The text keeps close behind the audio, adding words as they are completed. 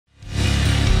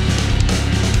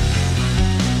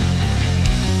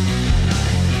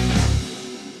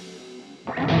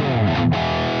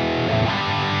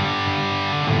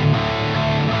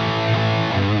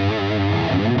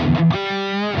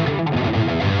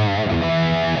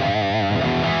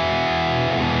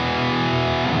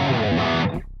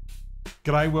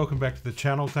G'day, welcome back to the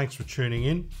channel. Thanks for tuning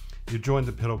in. You've joined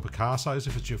the Pedal Picassos.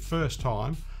 If it's your first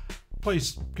time,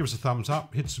 please give us a thumbs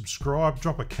up, hit subscribe,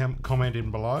 drop a comment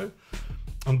in below.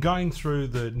 I'm going through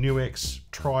the NUX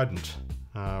Trident,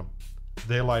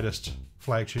 their latest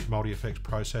flagship multi-effects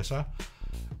processor.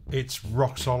 It's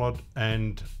rock solid,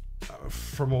 and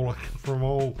from all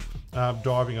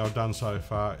diving I've done so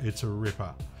far, it's a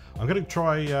ripper. I'm going to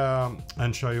try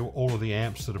and show you all of the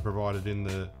amps that are provided in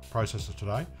the processor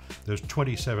today. There's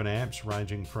 27 amps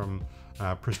ranging from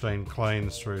pristine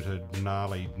cleans through to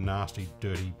gnarly, nasty,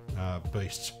 dirty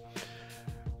beasts.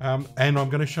 And I'm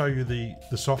going to show you the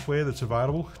software that's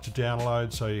available to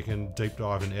download so you can deep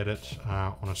dive and edit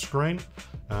on a screen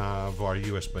via a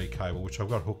USB cable, which I've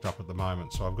got hooked up at the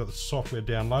moment. So I've got the software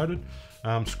downloaded,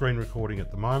 screen recording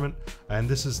at the moment, and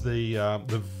this is the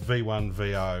V1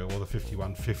 VO or the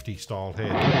 5150 style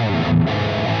head.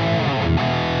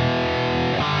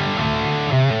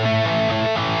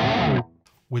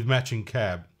 With matching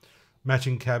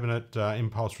cabinet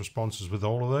impulse responses with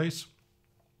all of these.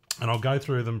 And I'll go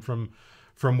through them from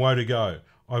woe to go.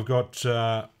 I've got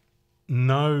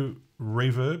no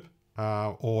reverb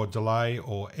or delay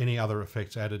or any other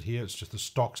effects added here. It's just a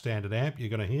stock standard amp you're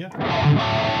going to hear.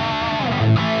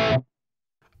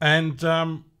 And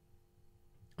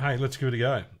hey, let's give it a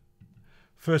go.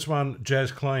 First one,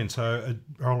 Jazz Clean. So a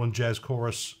Roland Jazz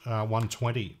Chorus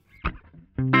 120.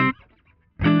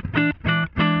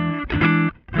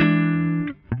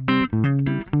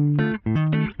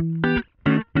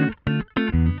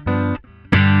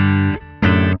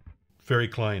 Very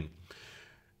clean.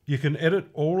 You can edit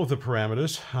all of the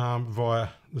parameters via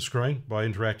the screen by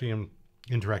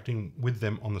interacting with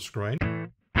them on the screen,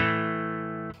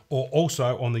 or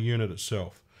also on the unit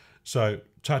itself. So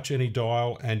touch any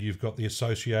dial and you've got the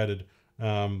associated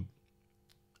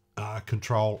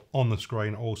control on the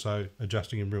screen, also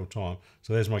adjusting in real time.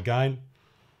 So there's my gain.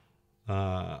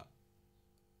 And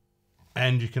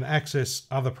you can access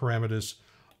other parameters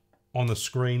on the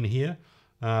screen here.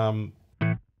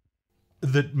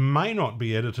 That may not be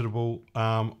editable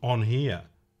on here,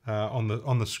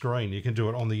 on the screen. You can do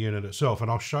it on the unit itself, and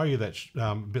I'll show you that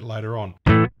a bit later on.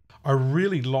 I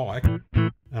really like,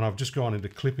 and I've just gone into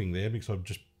clipping there because I've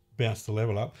just bounced the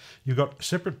level up. You've got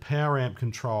separate power amp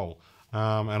control,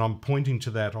 and I'm pointing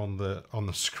to that on the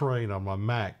screen on my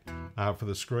Mac for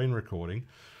the screen recording.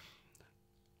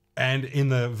 And in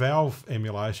the valve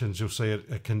emulations, you'll see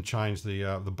it can change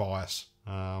the bias.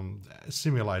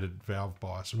 Simulated valve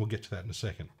bias, and we'll get to that in a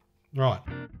second. Right,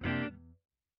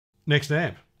 next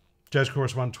amp, Jazz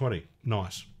Chorus 120.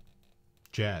 Nice.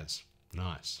 Jazz.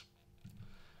 Nice.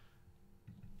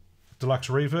 Deluxe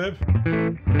reverb.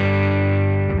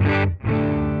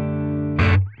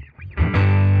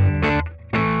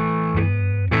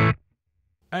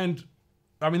 And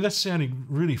I mean, that's sounding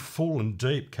really full and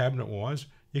deep cabinet wise.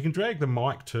 You can drag the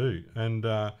mic too and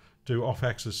do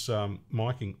off-axis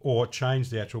miking, or change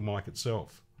the actual mic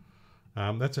itself.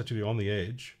 That's actually on the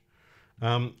edge.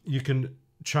 You can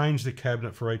change the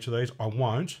cabinet for each of these. I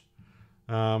won't,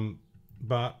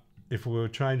 but if we were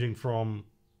changing from,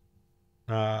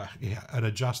 and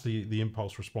adjust the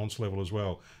impulse response level as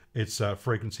well, it's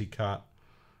frequency cut.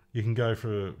 You can go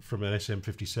from an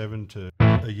SM57 to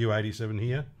a U87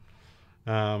 here.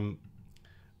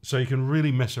 So you can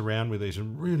really mess around with these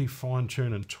and really fine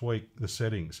tune and tweak the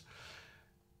settings.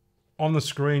 On the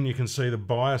screen, you can see the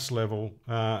bias level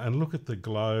and look at the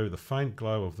glow, the faint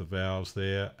glow of the valves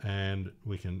there, and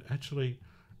we can actually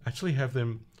have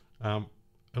them a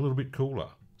little bit cooler.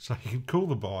 So you can cool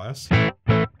the bias.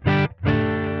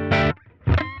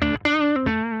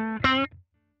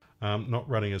 Not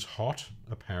running as hot,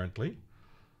 apparently.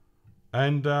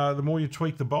 And the more you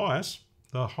tweak the bias,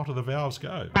 the hotter the valves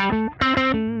go.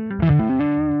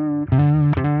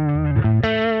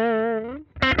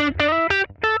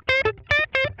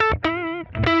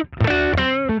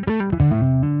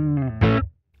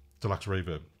 Deluxe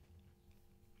reverb.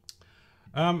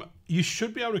 You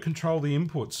should be able to control the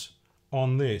inputs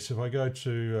on this. If I go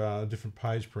to a different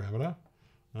page parameter,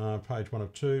 page 1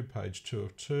 of 2, page 2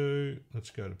 of 2, let's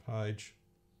go to page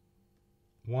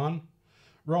 1.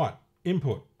 Right,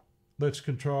 input. Let's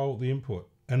control the input.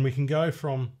 And we can go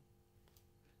from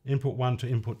input 1 to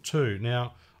input 2.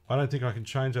 Now, I don't think I can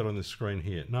change that on this screen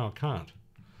here. No, I can't.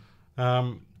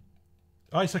 Oh,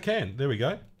 yes, I can. There we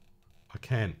go. I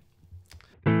can.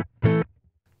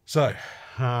 So,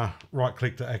 right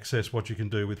click to access what you can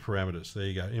do with parameters. There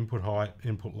you go. Input high,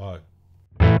 input low.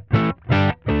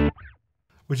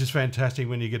 Which is fantastic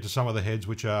when you get to some of the heads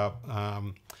which are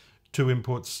 2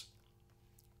 inputs,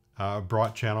 a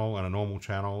bright channel and a normal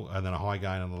channel, and then a high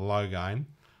gain and a low gain.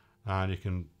 And you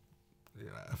can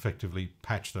effectively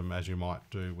patch them as you might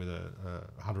do with a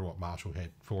 100 watt Marshall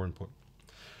head 4 input.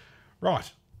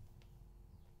 Right,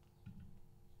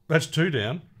 that's 2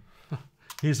 down.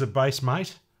 Here's the bass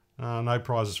mate. No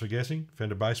prizes for guessing.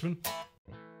 Fender Bassman.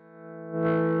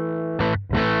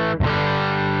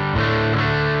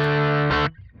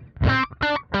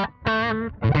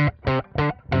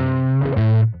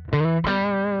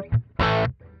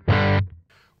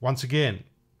 Once again,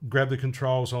 grab the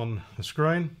controls on the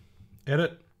screen,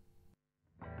 edit,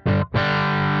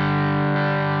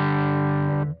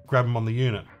 grab them on the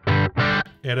unit,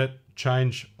 edit,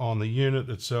 change on the unit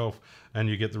itself, and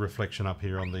you get the reflection up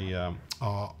here on the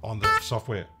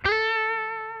software.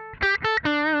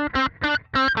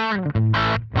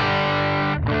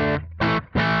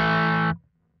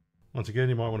 Once again,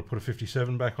 you might want to put a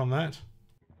 57 back on that.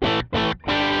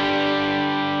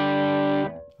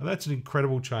 And that's an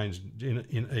incredible change in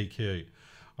EQ.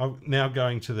 I'm now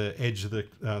going to the edge of the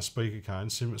speaker cone,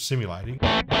 simulating.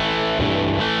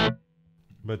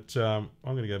 But I'm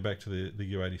going to go back to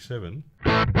the U87,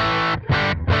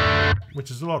 which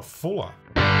is a lot fuller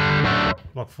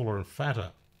and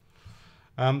fatter.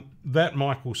 That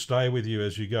mic will stay with you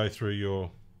as you go through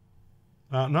your...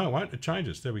 no, it won't. It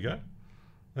changes. There we go.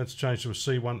 That's changed to a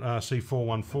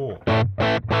C414.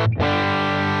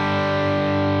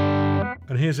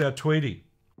 And here's our Tweedy.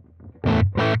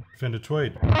 Fender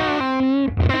Tweed.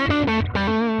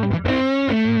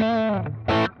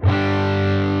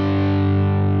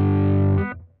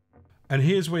 And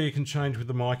here's where you can change with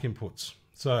the mic inputs.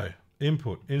 So,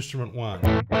 input, instrument 1.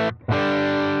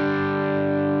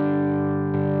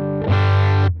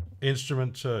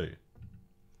 Instrument 2.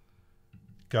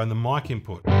 Go in the mic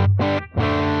input.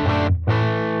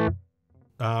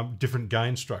 Different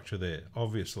gain structure there,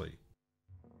 obviously.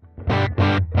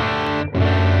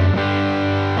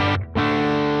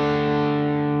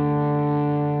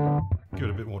 Give it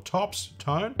a bit more tops,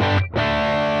 tone.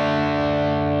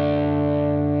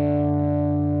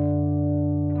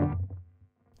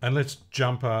 And let's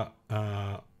jumper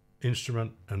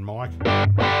instrument and mic.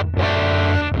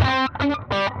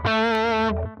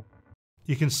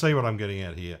 You can see what I'm getting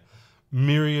at here.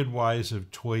 Myriad ways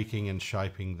of tweaking and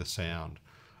shaping the sound.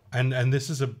 And this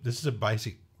is a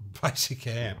basic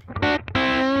amp.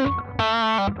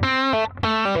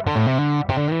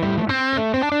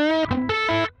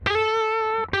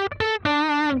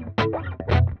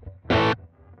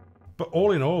 But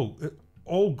all in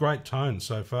all great tones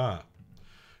so far.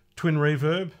 Twin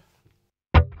reverb.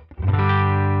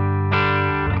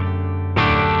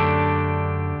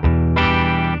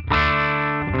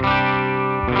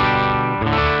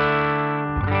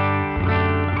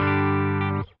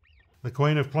 The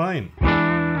Queen of Plain.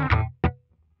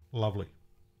 Lovely.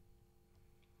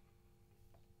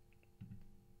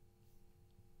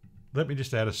 Let me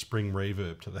just add a spring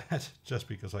reverb to that, just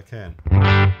because I can.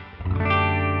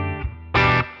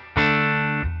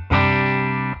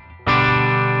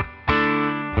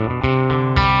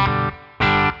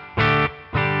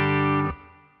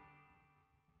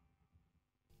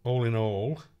 All in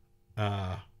all,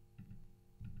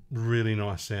 really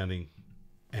nice sounding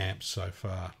amps so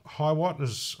far. High watt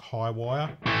is high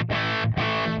wire.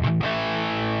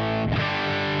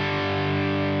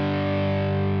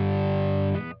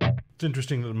 It's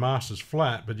interesting that the master's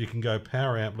flat, but you can go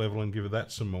power amp level and give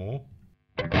that some more.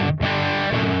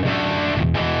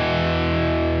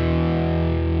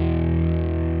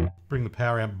 Bring the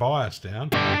power amp bias down.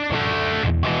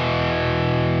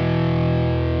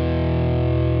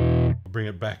 Bring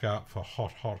it back up for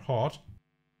hot, hot, hot.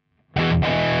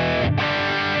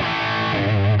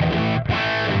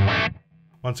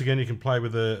 Once again, you can play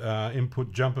with the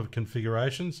input jumper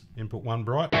configurations. Input 1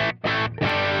 bright.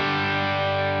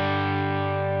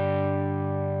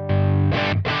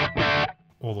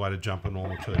 All the way to jumper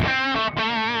normal 2.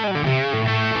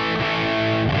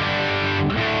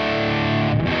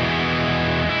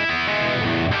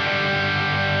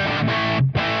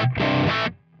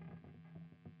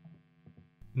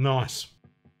 Nice.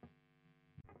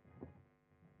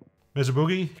 Mesa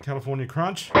Boogie, California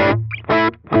Crunch.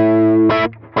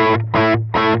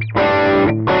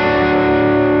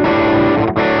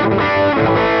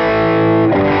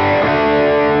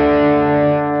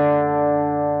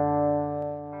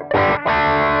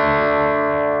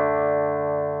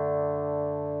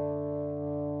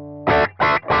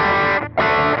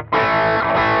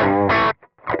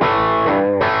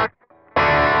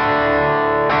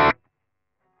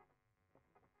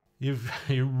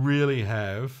 You really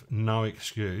have no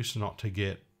excuse not to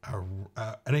get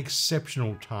an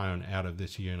exceptional tone out of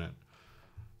this unit.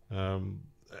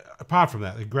 apart from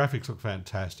that, the graphics look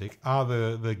fantastic. Are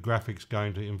the graphics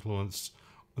going to influence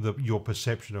your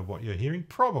perception of what you're hearing?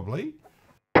 Probably.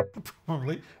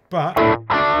 Probably. But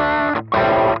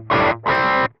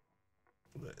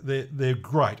they're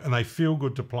great and they feel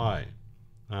good to play.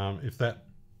 If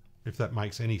that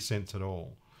makes any sense at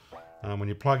all. When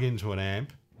you plug into an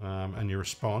amp and your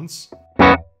response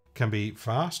can be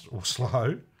fast or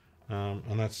slow,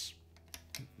 and that's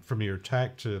from your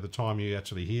attack to the time you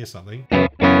actually hear something.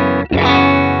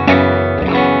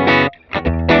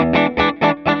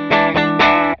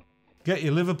 Get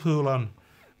your Liverpool on.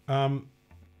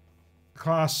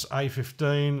 Class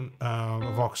A15,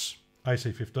 Vox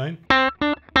AC15.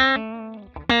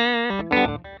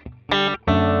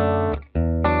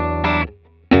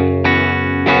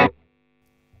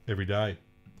 Every day.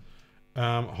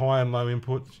 High and low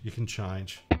input, you can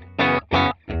change.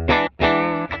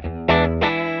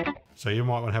 So you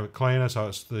might want to have it cleaner so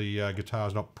it's the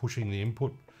guitar's not pushing the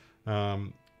input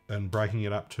and breaking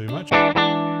it up too much.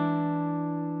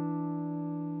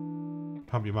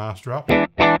 Pump your master up. And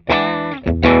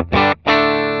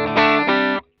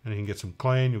you can get some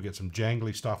clean, you'll get some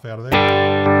jangly stuff out of there.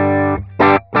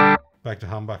 Back to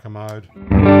humbucker mode.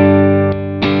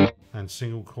 And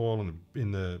single coil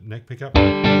in the neck pickup.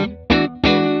 You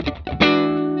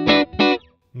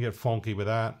can get funky with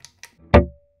that.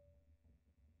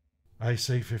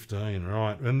 AC15,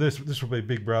 right. And this will be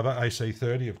big brother,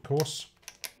 AC30 of course.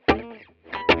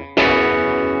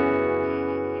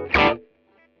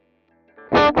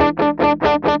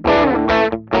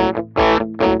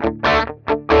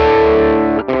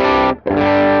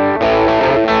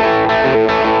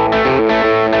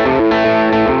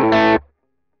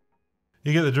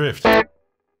 You get the drift.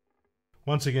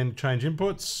 Once again, change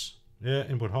inputs. Yeah,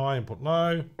 input high, input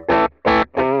low.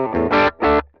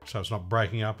 So it's not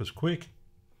breaking up as quick.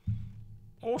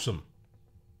 Awesome.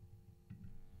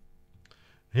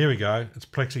 Here we go. It's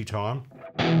plexi time.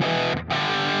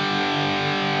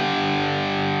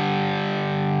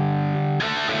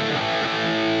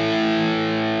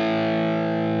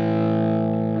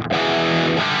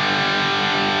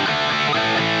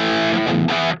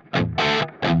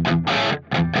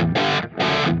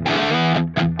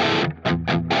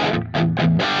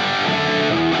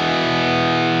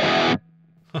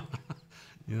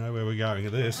 You know where we're going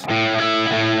with this.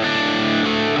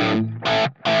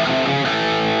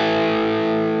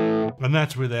 And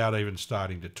that's without even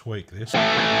starting to tweak this.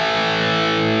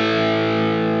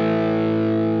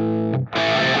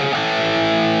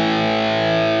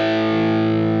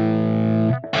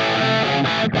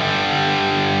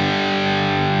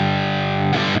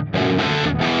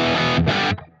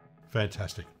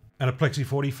 Fantastic. And a Plexi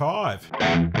 45.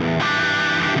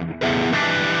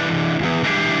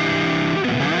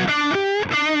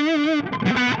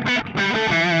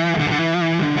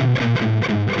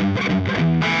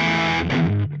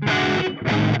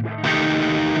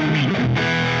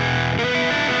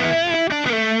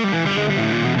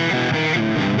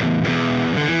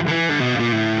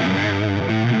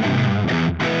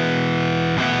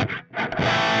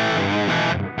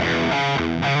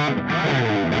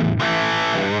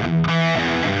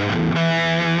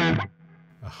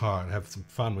 Oh, I'd have some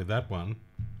fun with that one.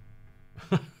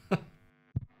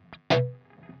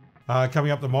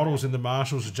 Coming up, the models in the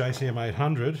Marshalls, the JCM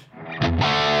 800.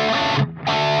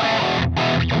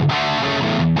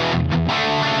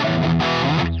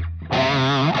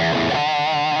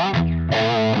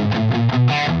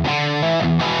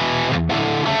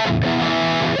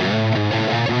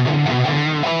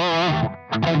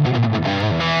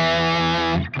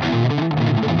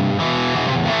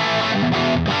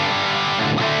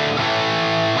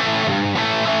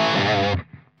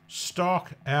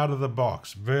 Stock out of the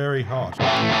box, very hot.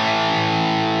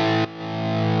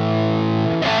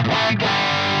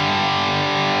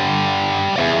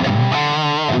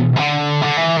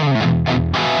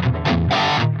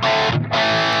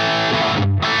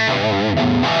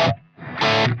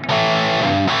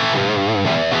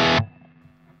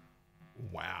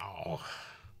 Wow.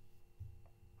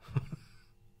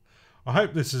 I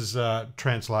hope this is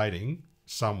translating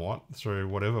somewhat through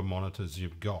whatever monitors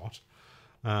you've got.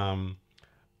 Wow.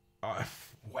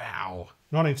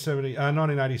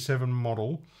 1987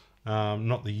 model,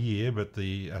 not the year, but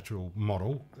the actual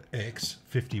model, X,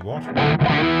 50 watt.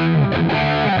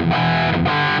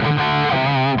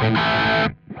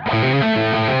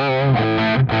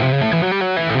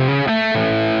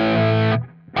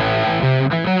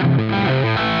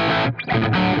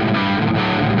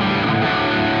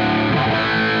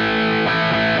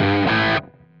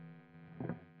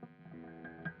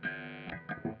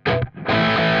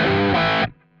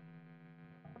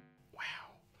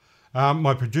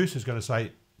 My producer's going to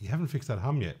say, you haven't fixed that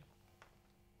hum yet.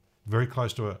 Very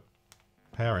close to a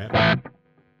power amp.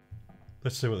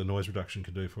 Let's see what the noise reduction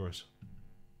can do for us.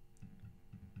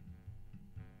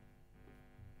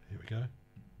 Here we go.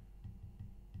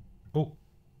 Oh.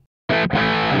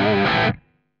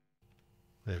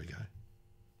 There we go.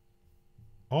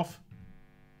 Off.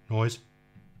 Noise.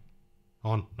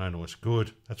 On. No noise.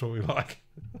 Good. That's what we like.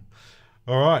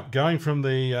 All right. Going from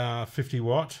the 50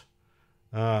 watt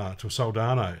to a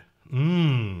Soldano.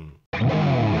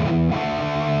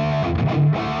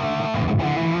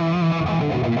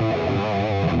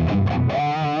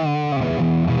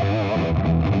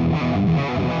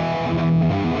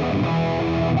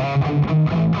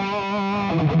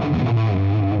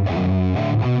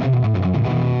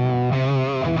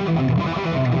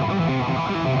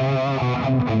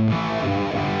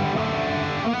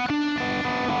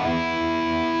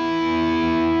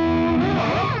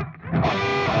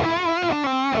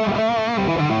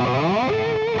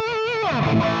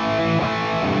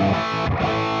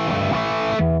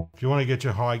 If you want to get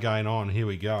your high gain on, here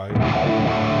we go.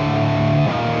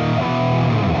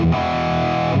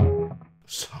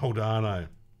 Soldano.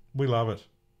 We love it.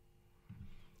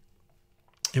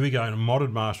 Here we go in a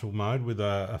modded Marshall mode with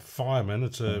a Fireman.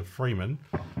 It's a Freeman.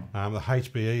 The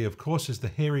HBE, of course, is the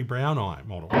Hairy Brown Eye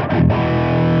model.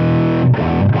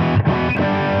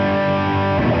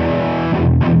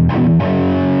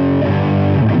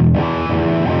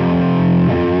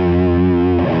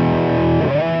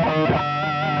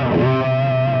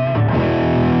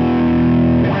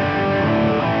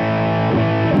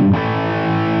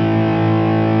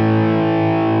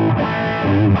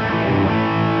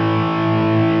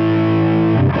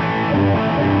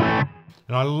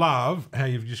 And I love how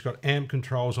you've just got amp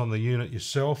controls on the unit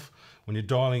yourself. When you're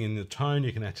dialing in the tone,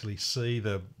 you can actually see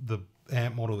the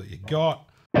amp model that you got.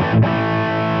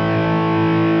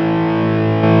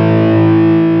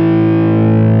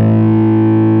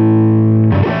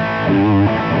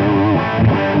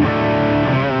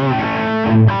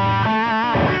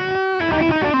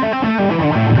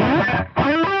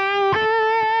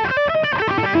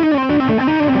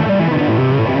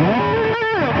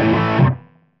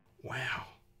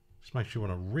 Makes you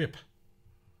want to rip.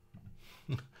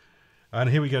 And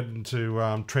here we get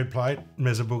into tread plate,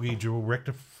 Mezza Boogie dual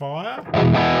rectifier.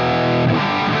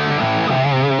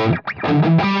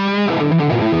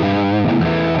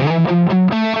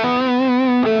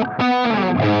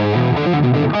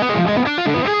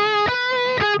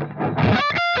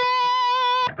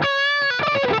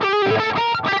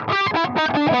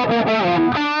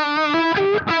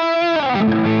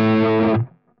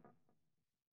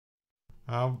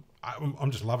 I'm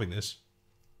just loving this.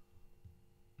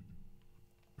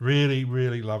 Really,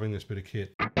 really loving this bit of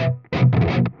kit.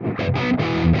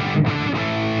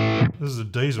 This is a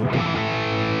diesel.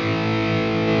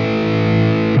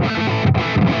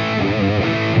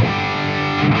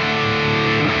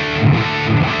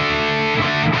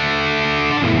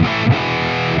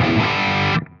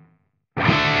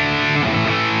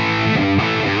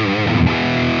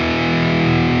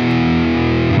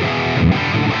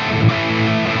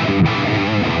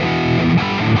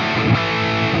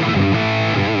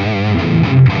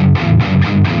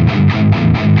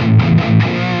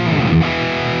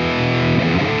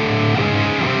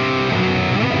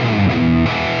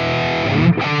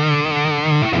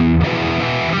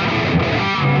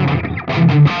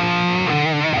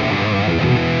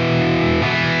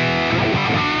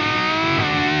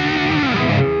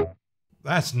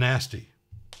 That's nasty.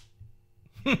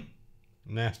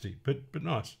 Nasty, but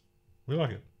nice. We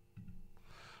like it.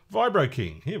 Vibro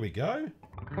King, here we go.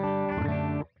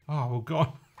 Oh,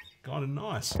 well, kind of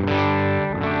nice.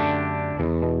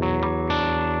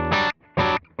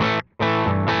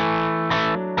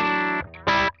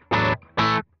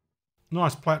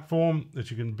 Nice platform that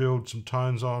you can build some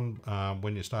tones on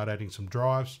when you start adding some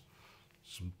drives,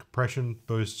 some compression,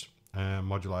 boosts,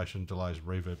 modulation, delays,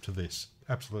 reverb to this.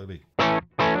 Absolutely.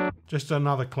 Just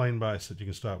another clean bass that you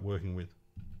can start working with.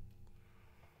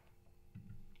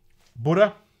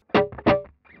 Buddha.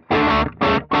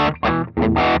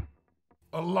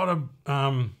 A lot of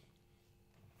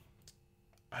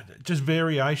just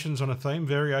variations on a theme,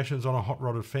 variations on a hot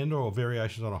rodded Fender or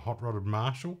variations on a hot rodded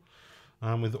Marshall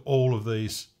with all of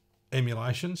these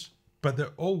emulations, but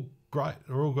they're all great.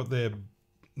 They've all got their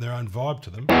own vibe to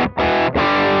them.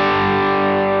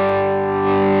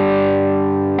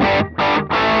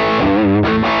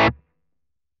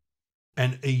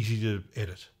 And easy to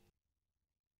edit.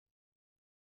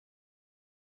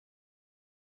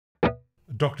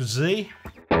 Dr. Z.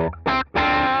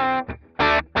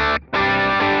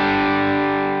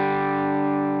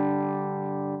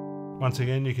 Once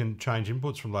again, you can change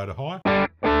inputs from low to high.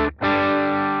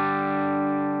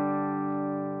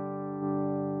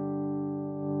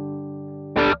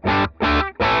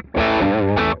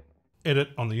 Edit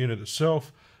on the unit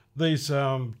itself. These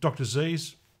Dr.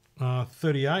 Z's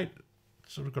 38,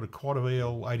 sort of got a quad of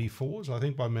EL84s, I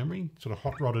think, by memory, sort of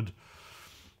hot-rodded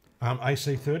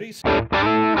AC30s.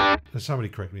 There's somebody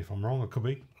correct me if I'm wrong. I could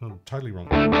be. I'm totally wrong.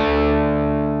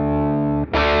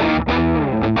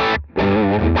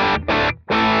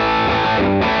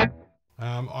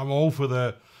 I'm all for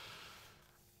the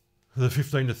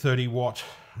 15 to 30 watt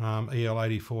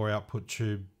EL84 output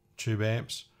tube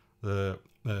amps, the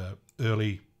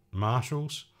early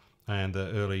Marshalls and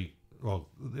the early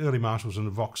Marshalls and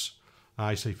the Vox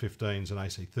AC15s and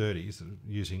AC30s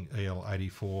using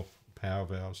EL84 power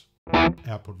valves,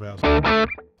 output valves.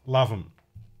 Love them.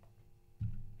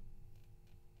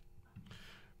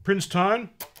 Prince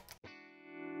Tone.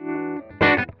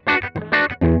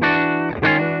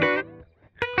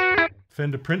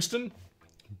 Fender Princeton.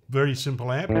 Very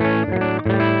simple amp.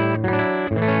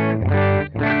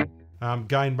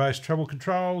 Gain-based treble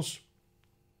controls.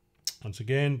 Once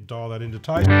again, dial that into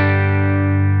taste.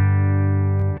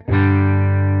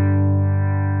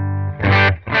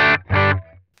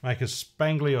 Make as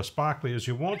spangly or sparkly as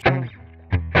you want.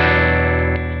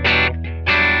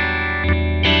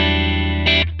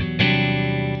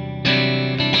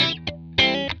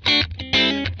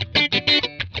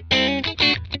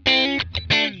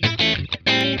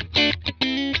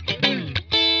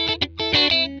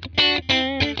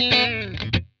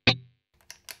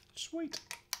 Sweet.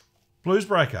 Blues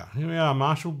Breaker. Here we are,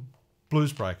 Marshall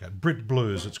Blues Breaker. Brit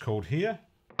Blues, it's called here.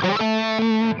 Of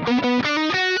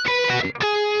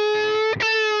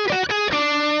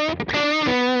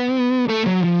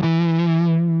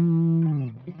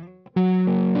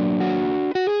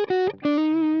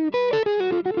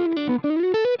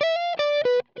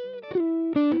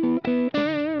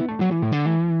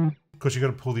course, you've got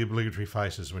to pull the obligatory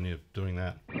faces when you're doing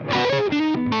that.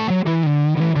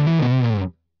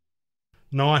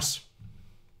 Nice.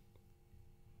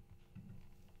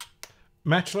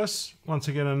 Matchless, once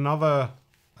again, another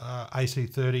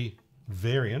AC30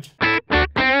 variant.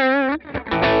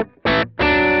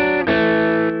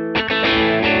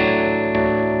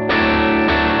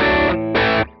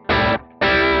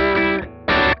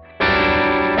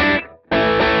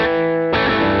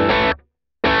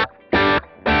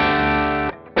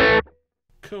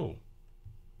 Cool.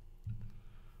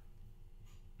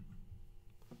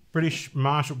 British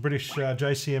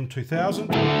JCM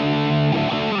 2000.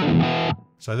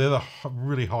 So they're the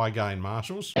really high gain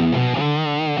Marshalls.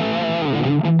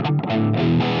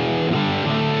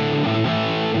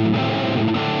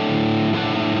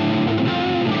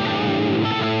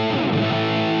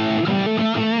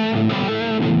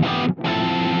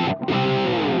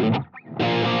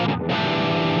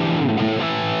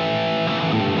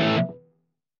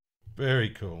 Very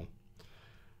cool.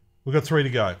 We've got 3 to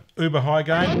go. Uber high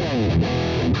gain.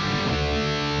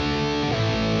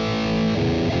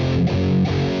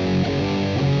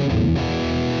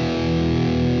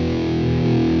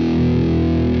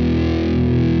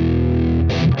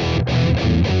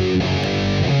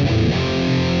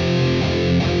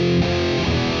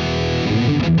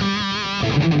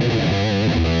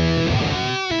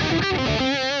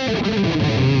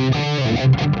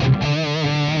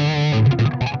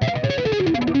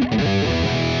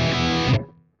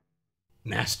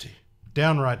 Nasty.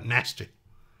 Downright nasty.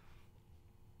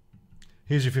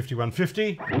 Here's your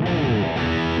 5150.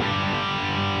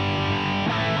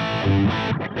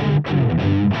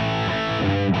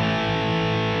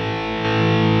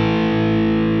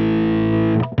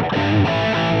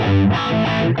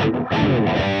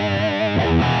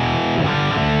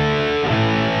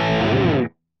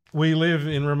 We live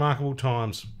in remarkable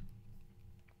times.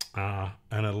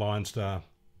 And a Line Star.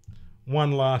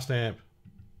 One last amp,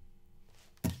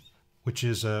 which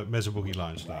is a Mezza Boogie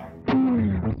Lone Star.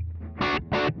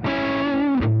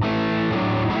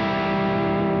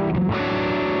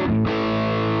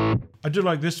 I do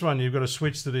like this one. You've got a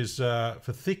switch that is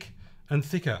for thick and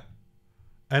thicker,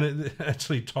 and it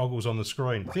actually toggles on the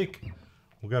screen. Thick.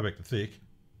 We'll go back to thick.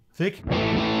 Thick.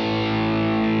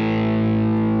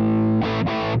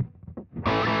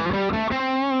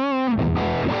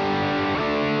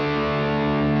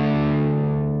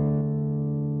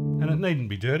 And it needn't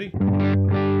be dirty.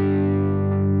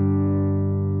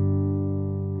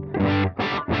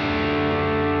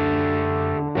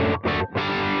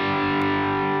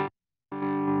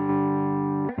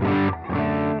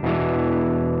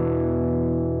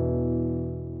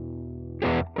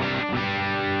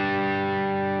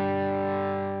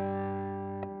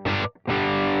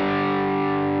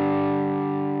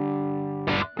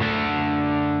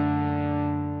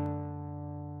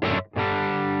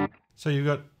 So you've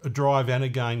got a drive and a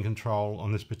gain control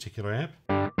on this particular amp.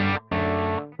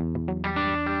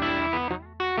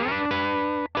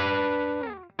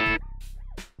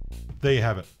 There you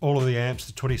have it. All of the amps,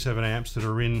 the 27 amps that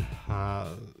are in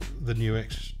the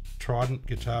NUX Trident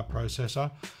guitar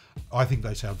processor. I think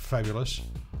they sound fabulous.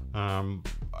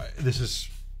 This is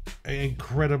an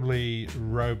incredibly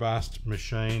robust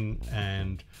machine,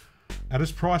 and at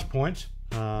its price point,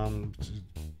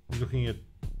 looking at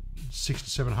 600 to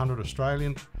 700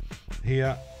 Australian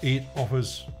here, it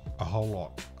offers a whole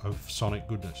lot of sonic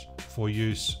goodness for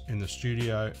use in the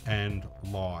studio and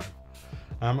live.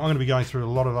 I'm going to be going through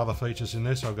a lot of other features in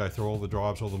this. I'll go through all the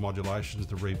drives, all the modulations,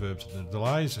 the reverbs and the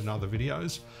delays in other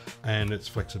videos, and its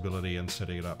flexibility and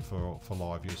setting it up for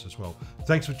live use as well.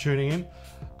 Thanks for tuning in.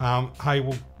 Hey,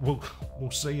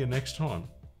 we'll see you next time.